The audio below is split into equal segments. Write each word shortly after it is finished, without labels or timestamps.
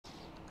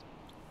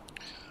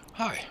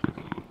Hi,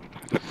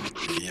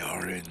 we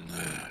are in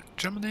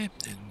Germany,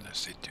 in the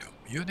city of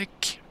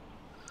Munich.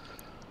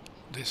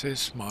 This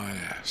is my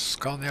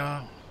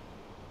Scania,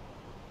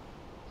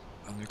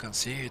 and you can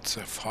see it's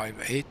a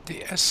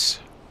 580S.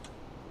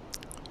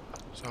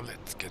 So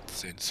let's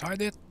get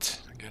inside it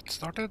and get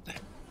started.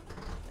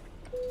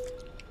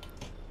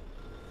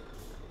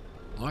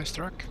 Nice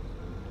truck.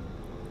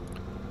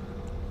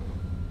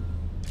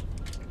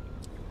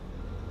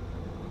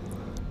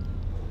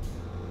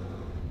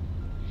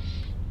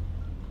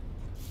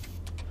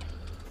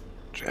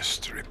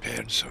 Just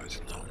repaired, so there's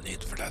no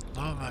need for that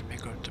now. I'm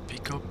going to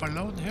pick up a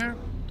load here.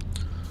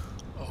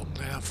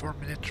 Only a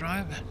 4-minute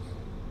drive.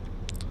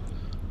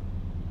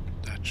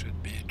 That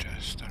should be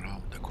just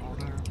around the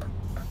corner.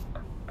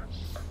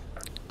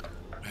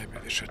 Maybe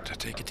we should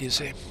take it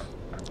easy.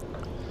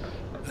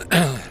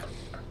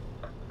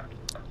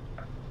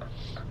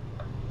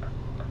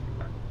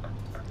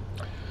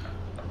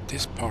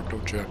 This part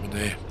of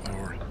Germany,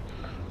 or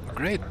a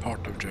great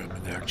part of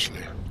Germany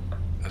actually,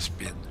 has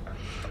been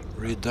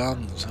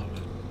redone, so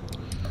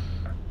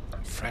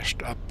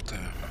freshed up the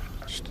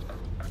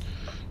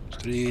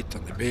street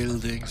and the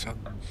buildings and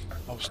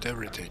most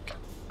everything.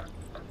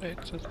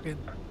 It has been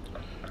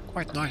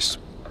quite nice,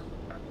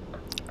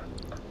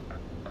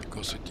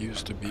 because it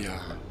used to be a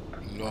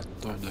lot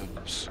of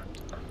those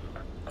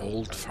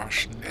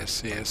old-fashioned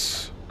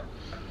SES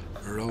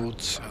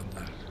roads,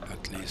 and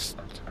at least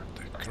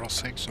the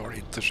crossings or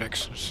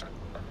intersections,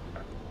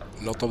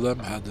 a lot of them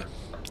had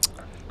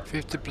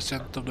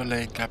 50% of the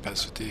lane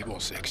capacity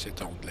was exit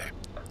only.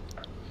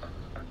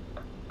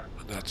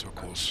 And that's of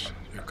course,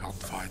 you can't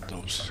find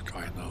those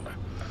kind of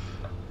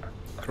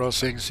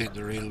crossings in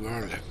the real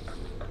world.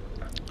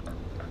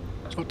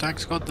 So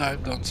thanks God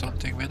I've done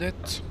something with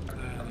it.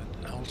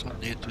 I also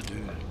need to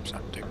do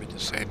something with the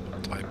same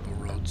type of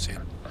roads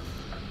in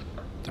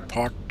the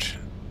part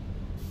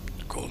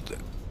called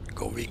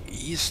Going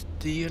East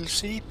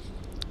DLC.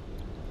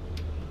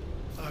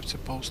 I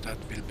suppose that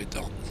will be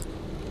done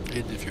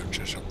in the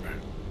future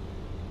somewhere.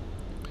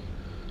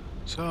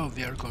 So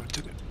we are going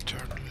to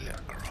turn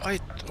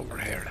right over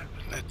here.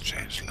 Let's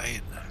change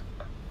lane.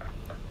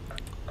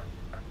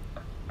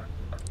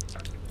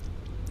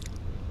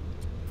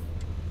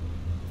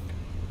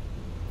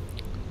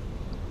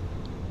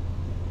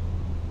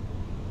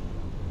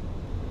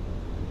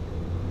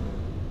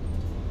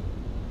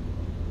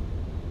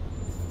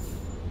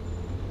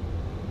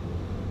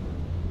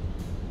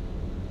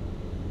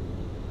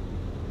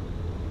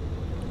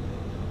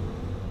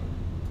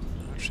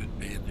 Should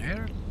be in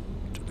here,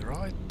 to the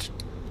right.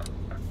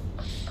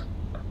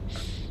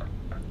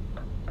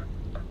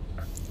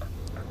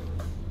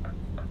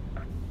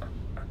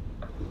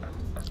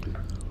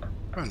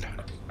 Well,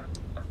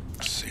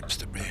 seems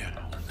to be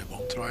only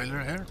one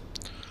trailer here.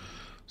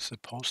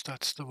 Suppose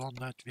that's the one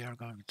that we are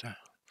going to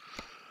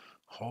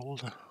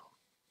hold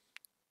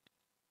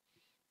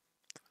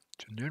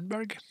to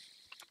Nuremberg.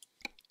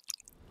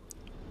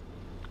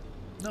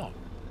 No,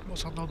 it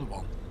was another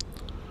one.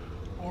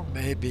 Or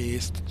maybe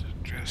it's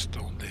just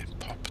only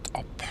popped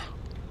up,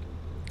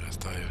 as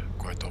they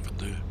quite often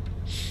do.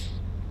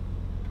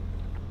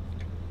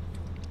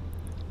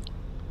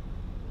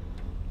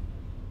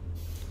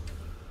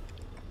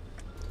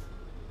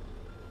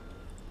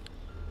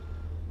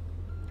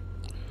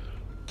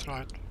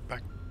 Try it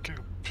back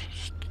up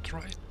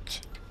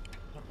straight.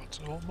 That's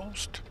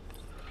almost.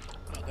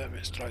 And then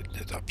we straighten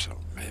it up, so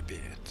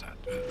maybe that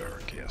will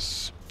work.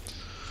 Yes,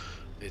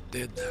 it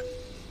did.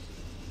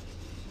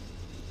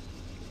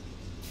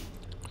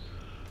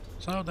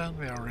 So then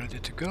we are ready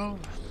to go.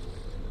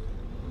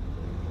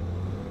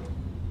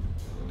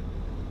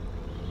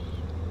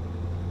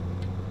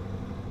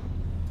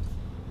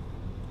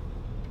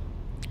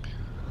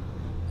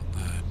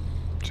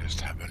 Just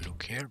have a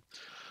look here.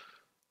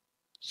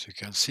 So you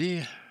can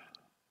see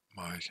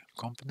my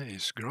company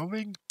is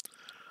growing.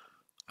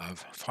 I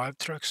have 5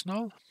 trucks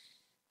now.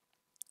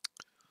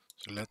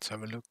 So let's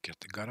have a look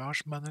at the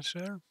garage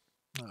manager.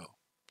 No.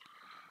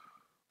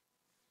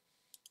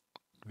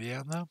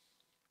 Vienna.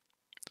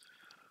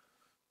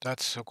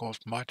 That's of course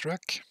my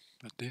truck.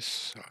 But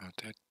this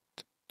that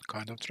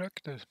kind of truck,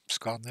 the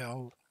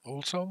Scania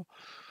also,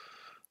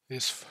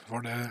 is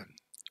for the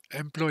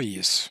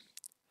employees.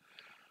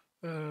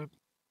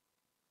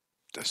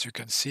 As you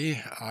can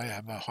see, I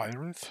have a high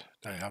roof,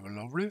 they have a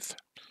low roof.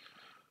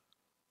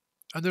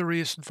 And the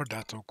reason for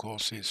that, of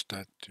course, is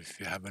that if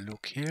you have a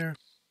look here,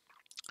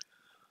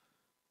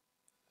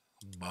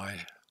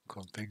 my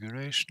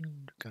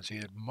configuration, you can see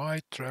that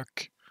my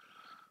truck,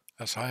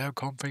 as I have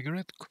configured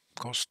it,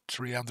 cost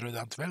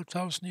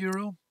 312,000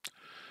 euro.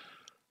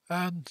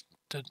 And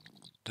the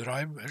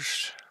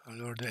drivers,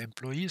 or the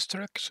employees'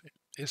 trucks,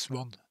 is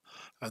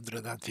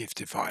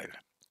 155.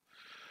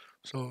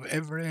 So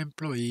every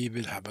employee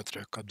will have a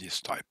truck of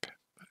this type.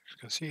 You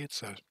can see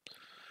it's a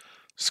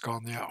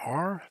Scania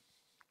R,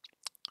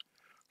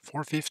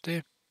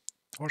 450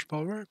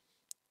 horsepower.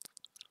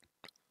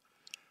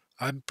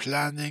 I'm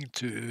planning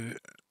to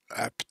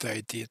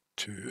update it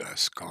to a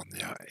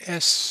Scania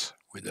S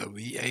with a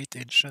V8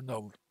 engine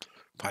of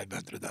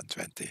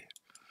 520.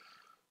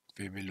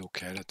 We will look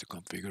here at the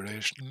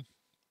configuration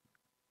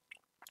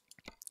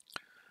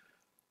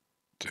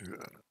to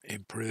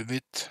improve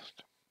it.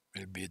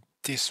 Will be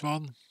this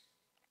one,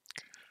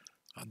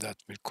 and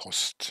that will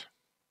cost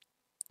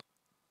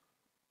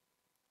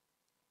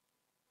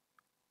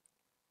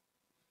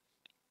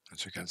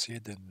as you can see,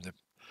 then the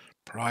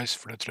price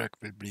for the truck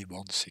will be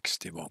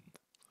 161.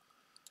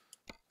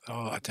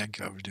 Oh, I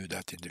think I will do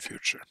that in the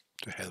future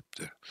to help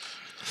the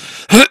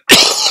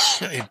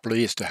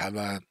employees to have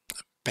a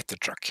better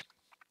truck.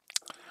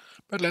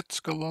 But let's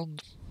go on,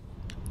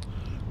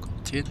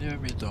 continue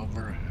with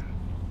our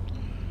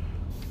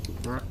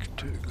work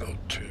to go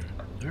to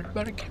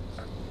Nuremberg.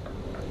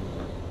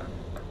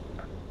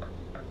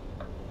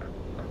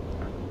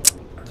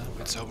 Now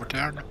it's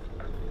overturned.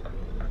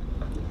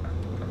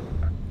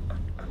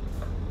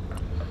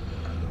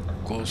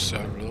 Of course,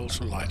 I would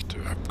also like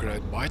to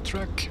upgrade my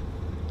truck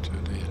to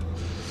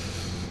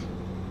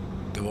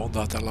the one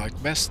that I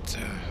like best,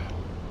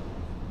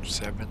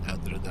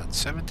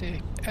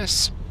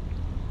 770S.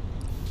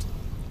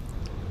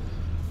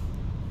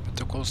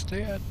 But of course,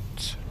 they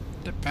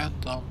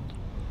depend on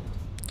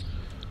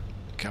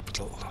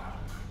capital.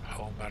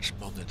 How much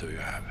money do you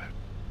have?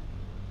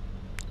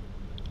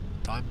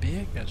 Time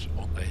being is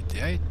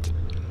 188.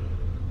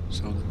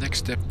 So the next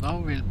step now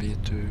will be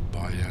to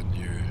buy a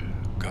new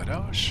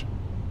garage.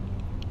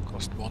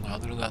 Cost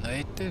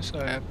 180, so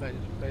I have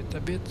wait a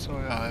bit, so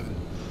I have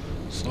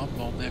some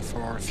money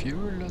for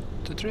fuel at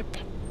the trip.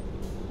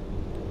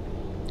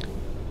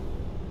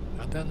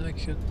 And then we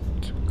could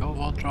go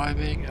on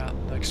driving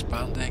and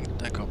expanding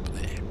the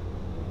company.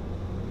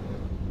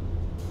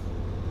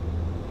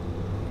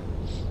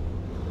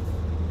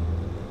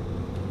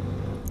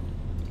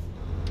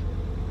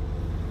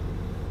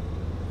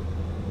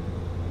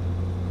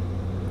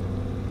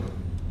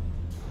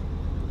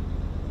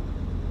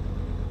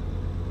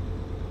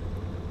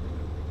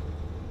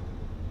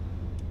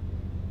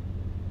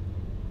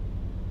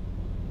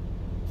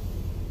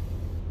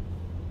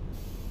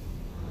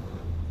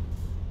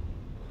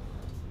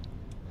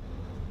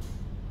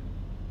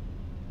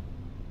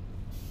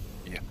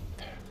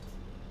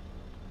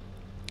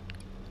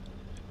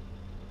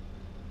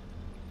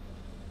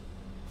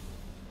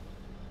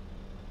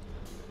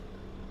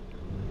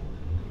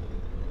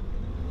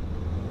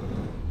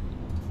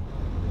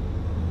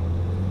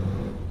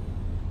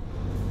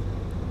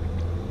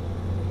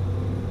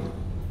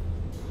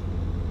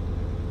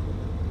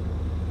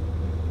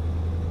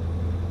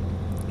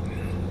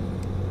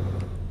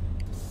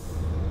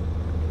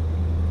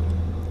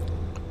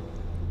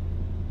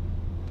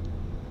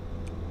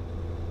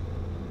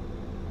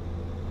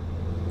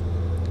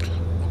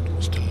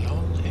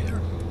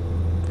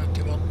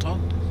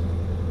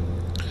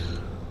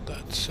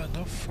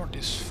 Enough for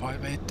this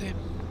 580.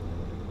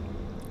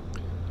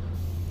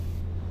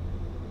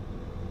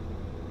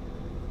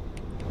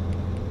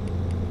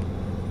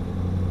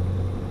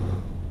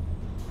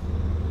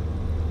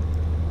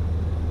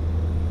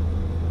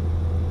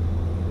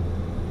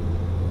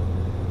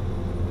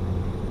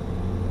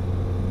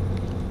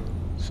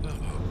 So,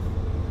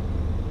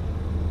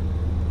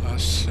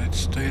 as it's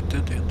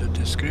stated in the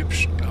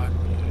description, I'm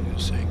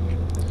using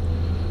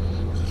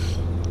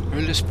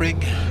early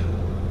spring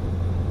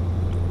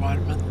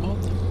environment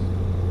mode.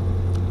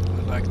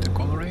 I like the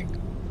coloring.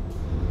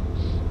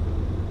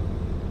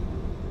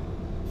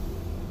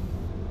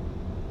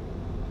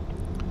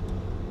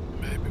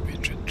 Maybe we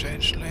should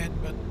change lane,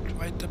 but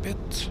wait a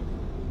bit.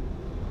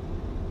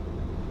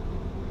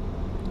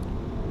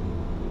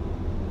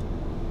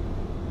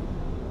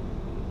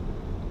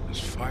 There's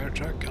fire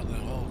truck and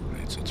oh,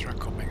 it's a truck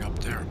coming up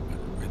there.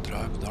 We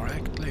drive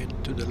directly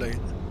into the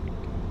lane.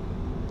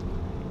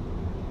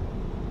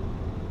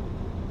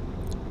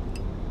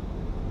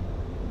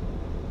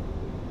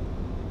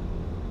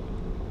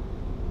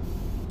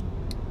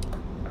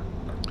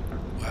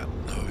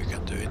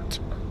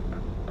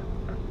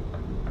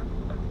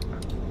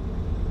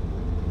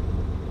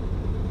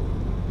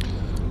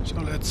 So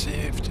let's see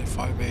if the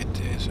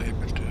 580 is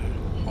able to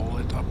hold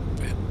it up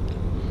in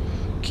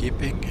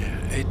keeping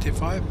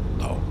 85.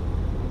 No.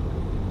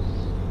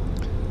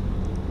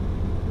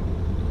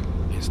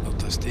 It's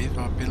not a steep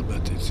uphill,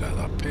 but it's an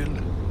uphill.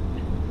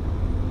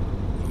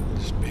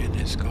 The speed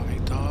is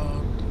going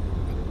down,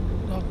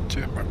 but not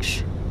too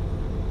much.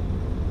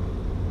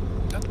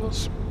 That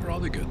was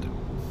rather good.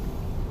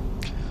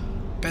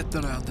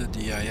 Better than the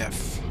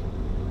DIF.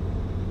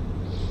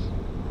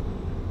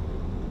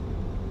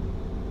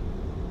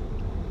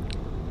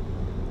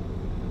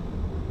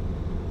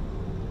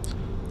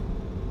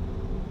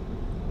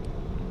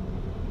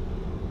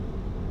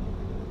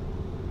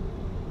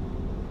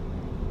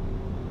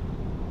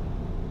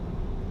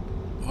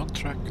 One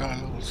truck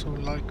I also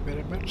like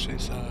very much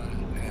is a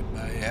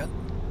MAN.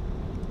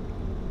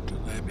 The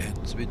name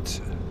ends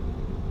with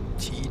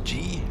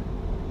TG.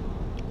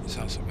 It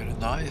has a very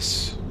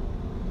nice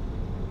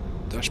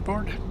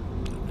dashboard.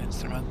 The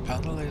instrument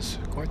panel is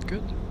quite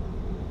good.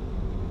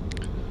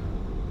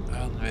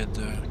 And with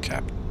the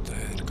cap,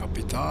 the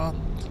Capitan,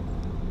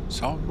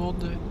 sound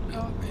mode,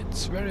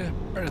 it's very,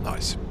 very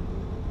nice.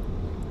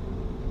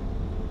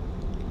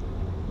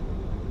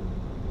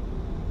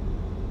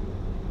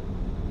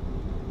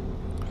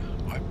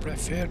 I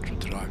prefer to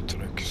drive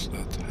trucks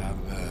that have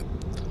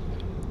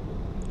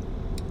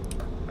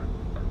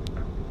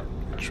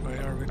which way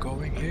are we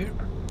going here?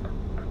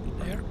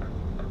 Here?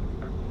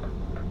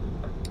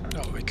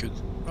 No, we could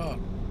have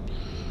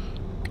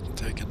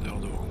taken the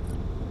other one.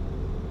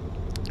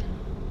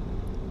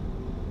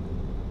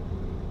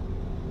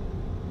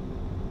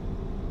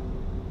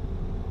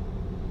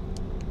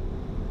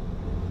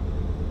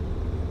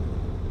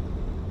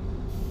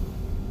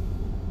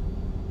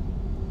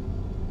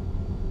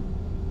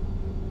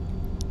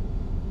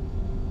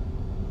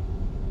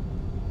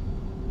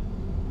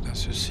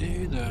 As you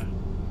see, the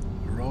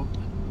road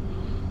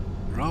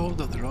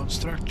and the road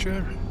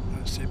structure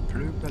has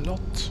improved a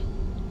lot.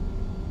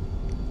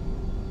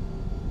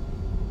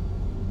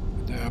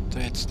 The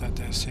updates that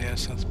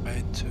SES has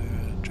made to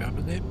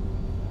Germany.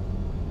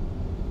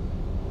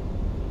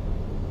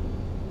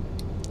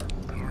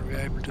 Are we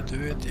able to do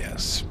it?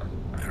 Yes,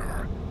 we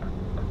are.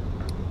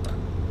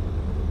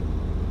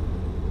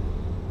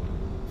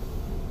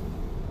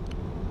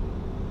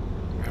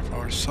 We are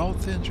far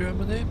south in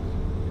Germany,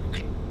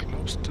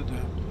 close to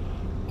the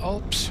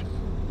Alps.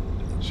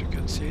 As you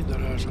can see,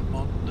 there are some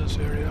mountainous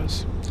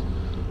areas.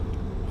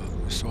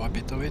 We saw a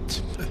bit of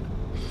it.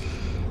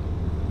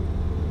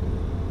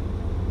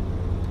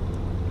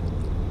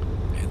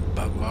 In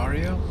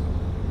Bavaria,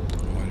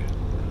 or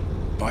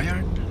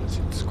Bayern, as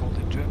it's called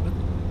in German,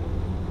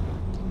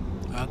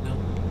 and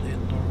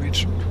in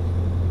Norwegian.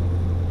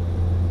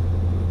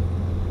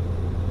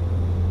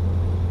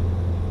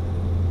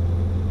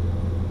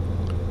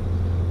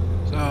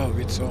 So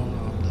it's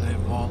only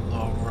 1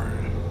 hour,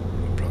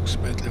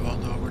 approximately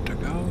 1 hour to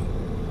go.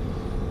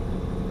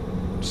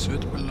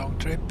 Suitable long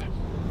trip.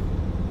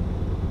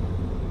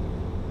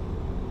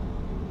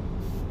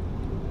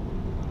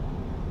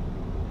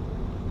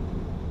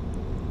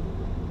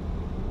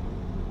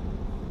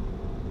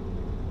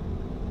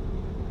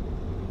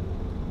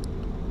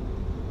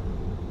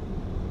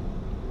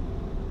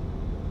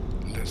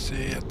 Let's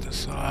see at the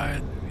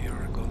side, we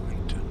are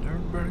going to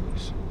Nuremberg,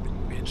 so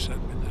it means that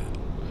we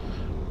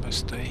must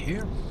stay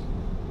here.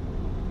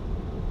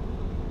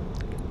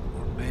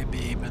 Or maybe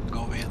even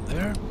go in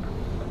there.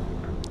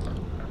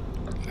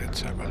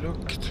 Let's have a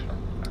look.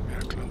 We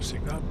are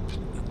closing up.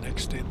 The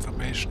next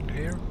information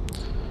here.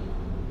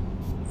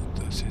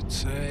 What does it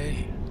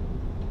say?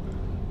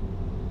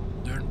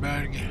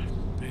 Nuremberg,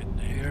 in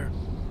here,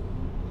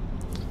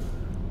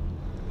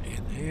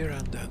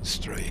 and then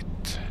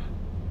straight.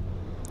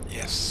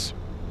 Yes.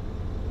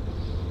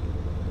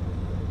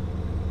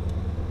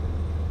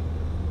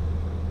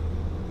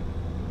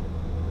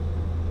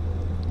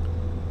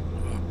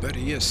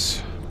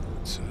 Börjes,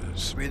 it's a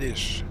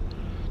Swedish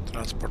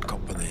transport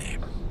company.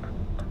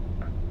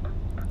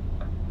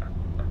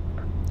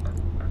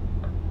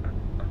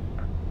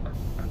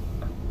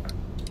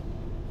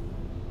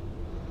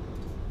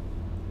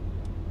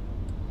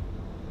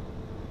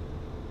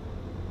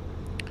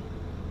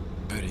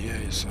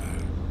 Börje is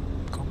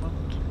a common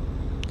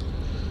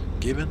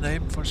given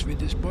name for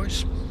Swedish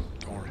boys,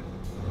 or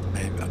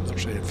maybe, I'm not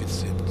sure if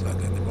it's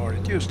that anymore.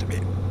 It used to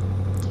be.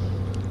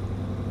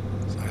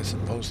 So I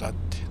suppose that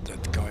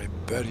guy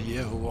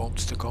Börje, who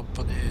owns the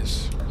company,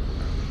 is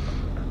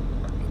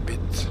a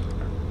bit,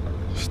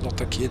 he's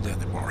not a kid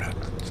anymore, I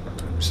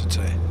should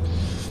say.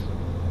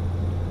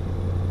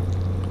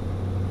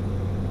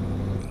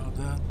 And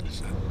then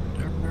is that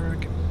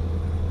Nuremberg.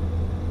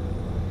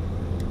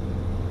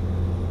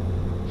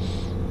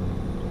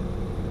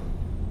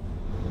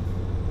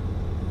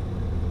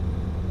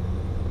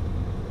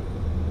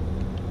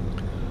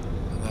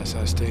 As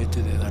I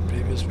stated in a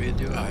previous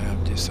video, I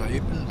have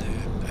disabled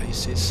the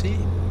ACC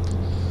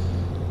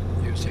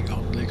using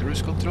only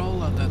cruise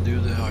control, and then do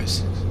the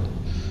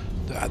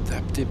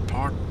adaptive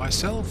part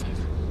myself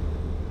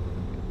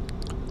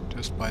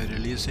just by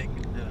releasing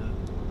the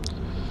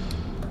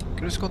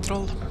cruise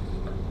control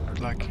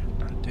like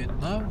I did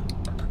now,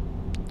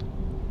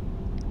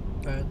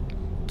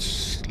 and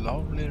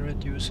slowly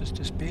reduces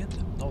the speed,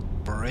 not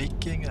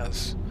braking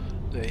as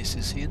the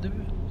ACC do.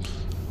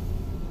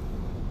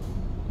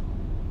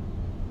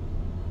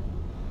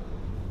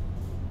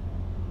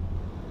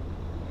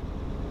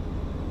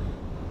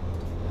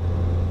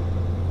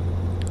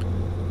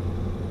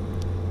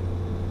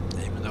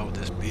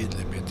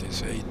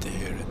 Is 80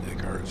 here in the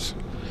curves.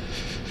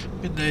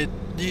 We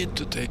need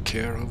to take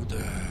care of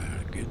the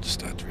goods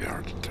that we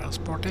are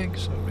transporting,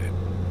 so we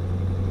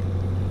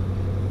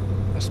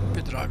must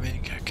be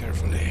driving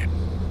carefully.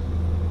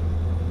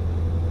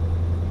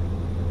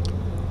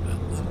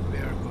 And now we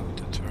are going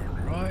to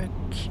turn right,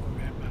 so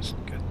we must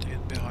get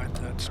in behind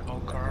that small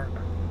car.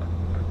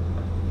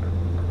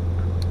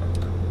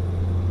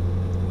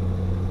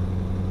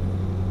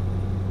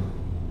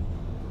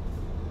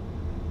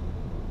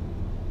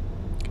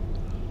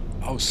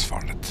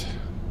 Ausfallet.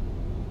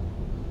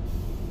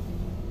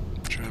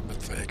 German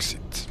for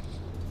exit.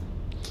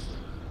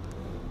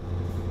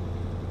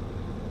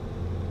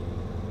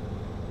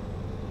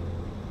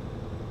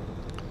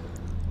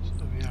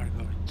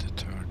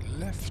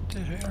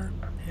 here?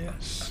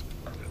 Yes.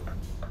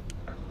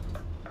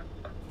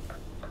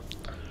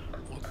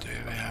 What do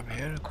we have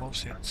here? Of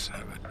course it's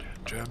a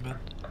German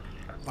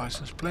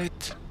license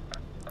plate.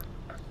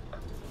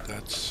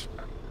 That's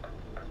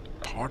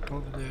part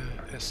of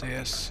the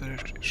SAS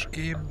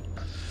scheme.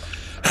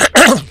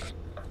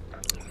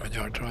 When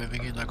you are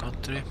driving in a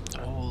country,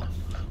 all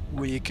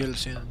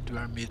vehicles in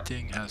your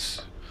meeting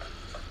has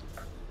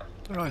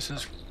the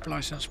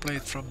license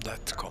plate from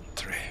that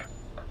country.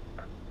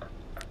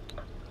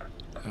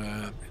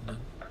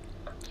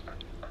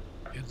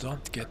 You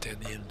don't get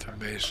any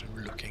information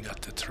looking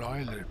at the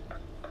trailer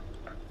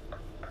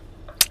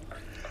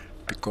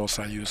because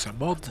I use a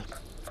mod,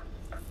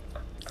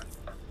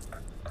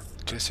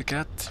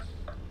 Jessicat,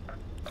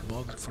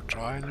 mod for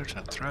trailers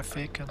and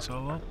traffic and so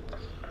on.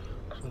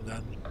 So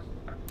then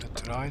the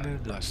trailer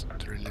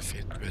doesn't really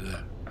fit with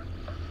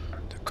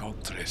the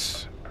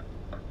countries.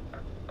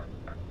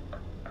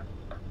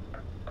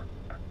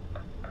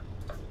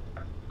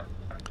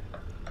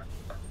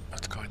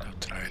 What kind of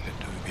trailer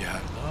do we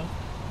have now?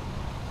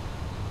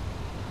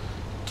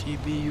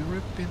 Tobii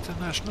Europe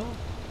International?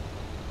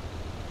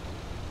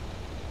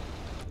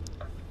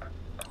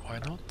 Why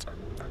not?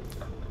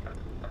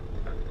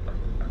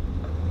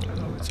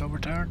 Oh, it's our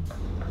turn.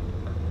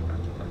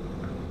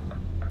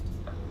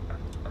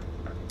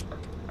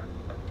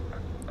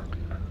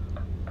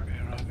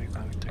 Where are we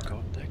going to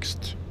go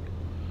next?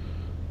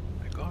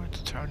 We're going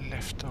to turn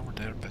left over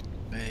there, but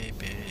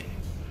maybe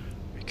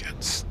we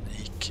can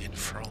sneak in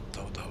front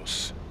of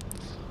those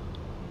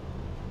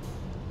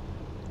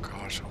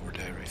cars over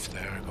there if they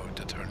are going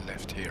to turn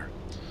left here.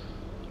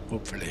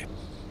 Hopefully.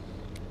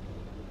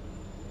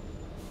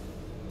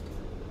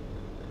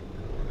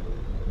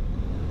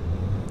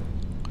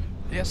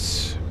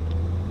 Yes,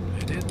 I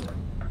did.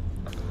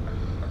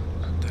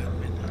 Then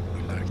we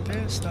go like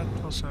this. That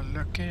was a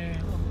lucky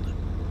one.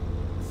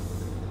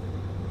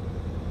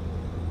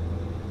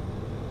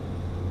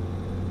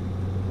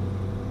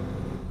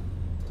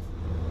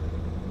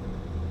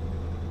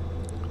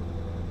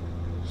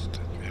 So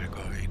then we're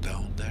going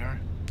down there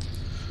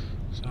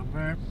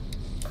somewhere.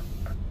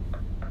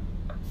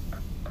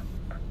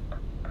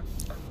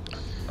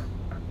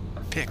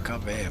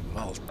 PKV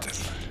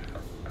Malter.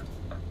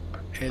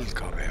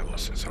 LKV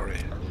was it, sorry.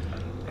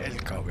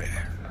 LKV.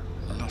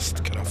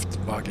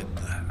 Lastkraftwagen.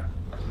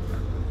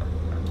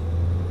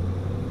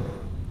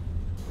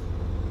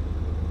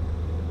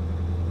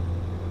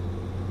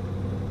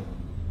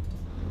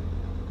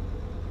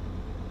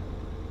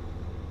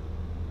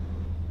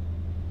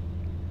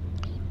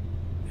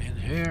 In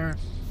here,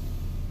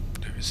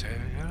 do we say,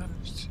 yeah,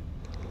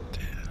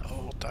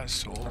 oh, I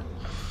saw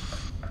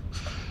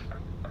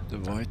the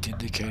white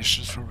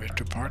indications for where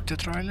to park the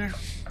trailer.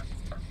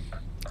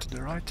 To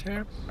the right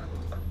here.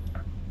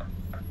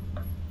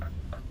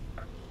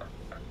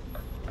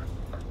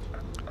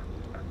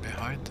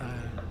 Behind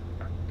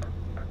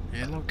the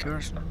yellow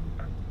curtain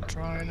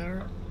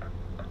trailer.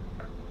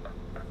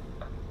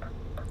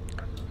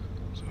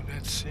 So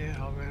let's see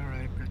how we are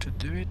able to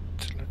do it.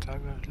 Let's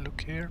have a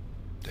look here.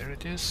 There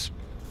it is.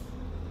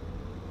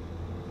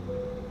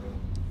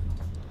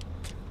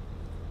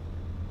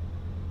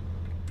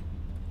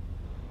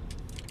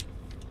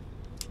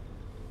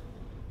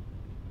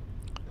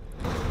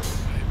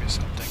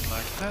 Something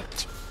like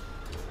that.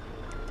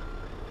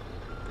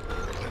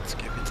 Let's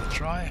give it a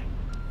try.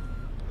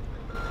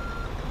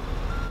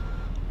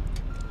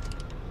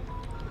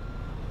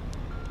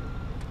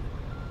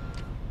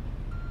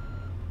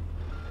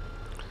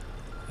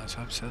 As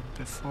I've said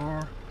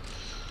before,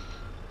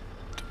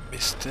 the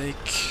mistake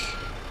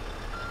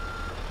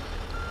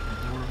we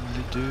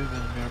normally do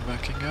when we are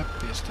backing up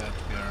is that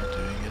we are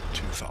doing it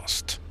too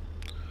fast.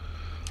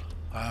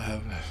 I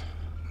have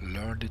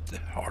learned it the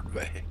hard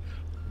way,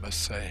 I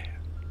must say.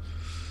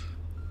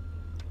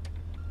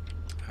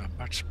 You have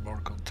much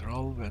more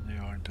control when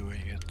you are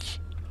doing it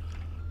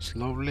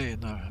slowly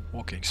in a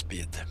walking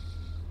speed.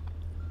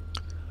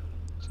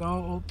 So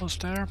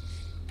almost there.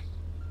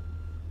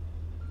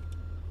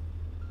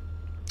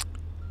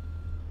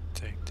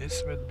 Think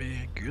this would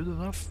be good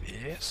enough.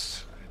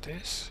 Yes, it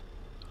is.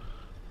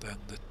 Then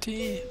the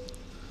T.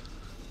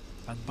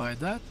 And by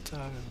that, I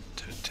want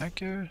to thank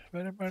you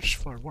very much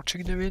for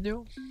watching the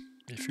video.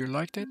 If you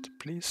liked it,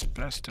 please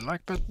press the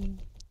like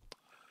button.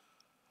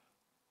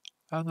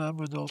 And I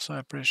would also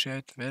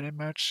appreciate very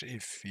much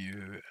if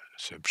you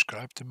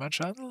subscribe to my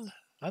channel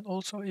and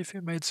also if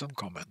you made some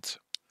comments.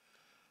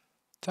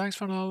 Thanks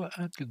for now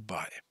and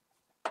goodbye.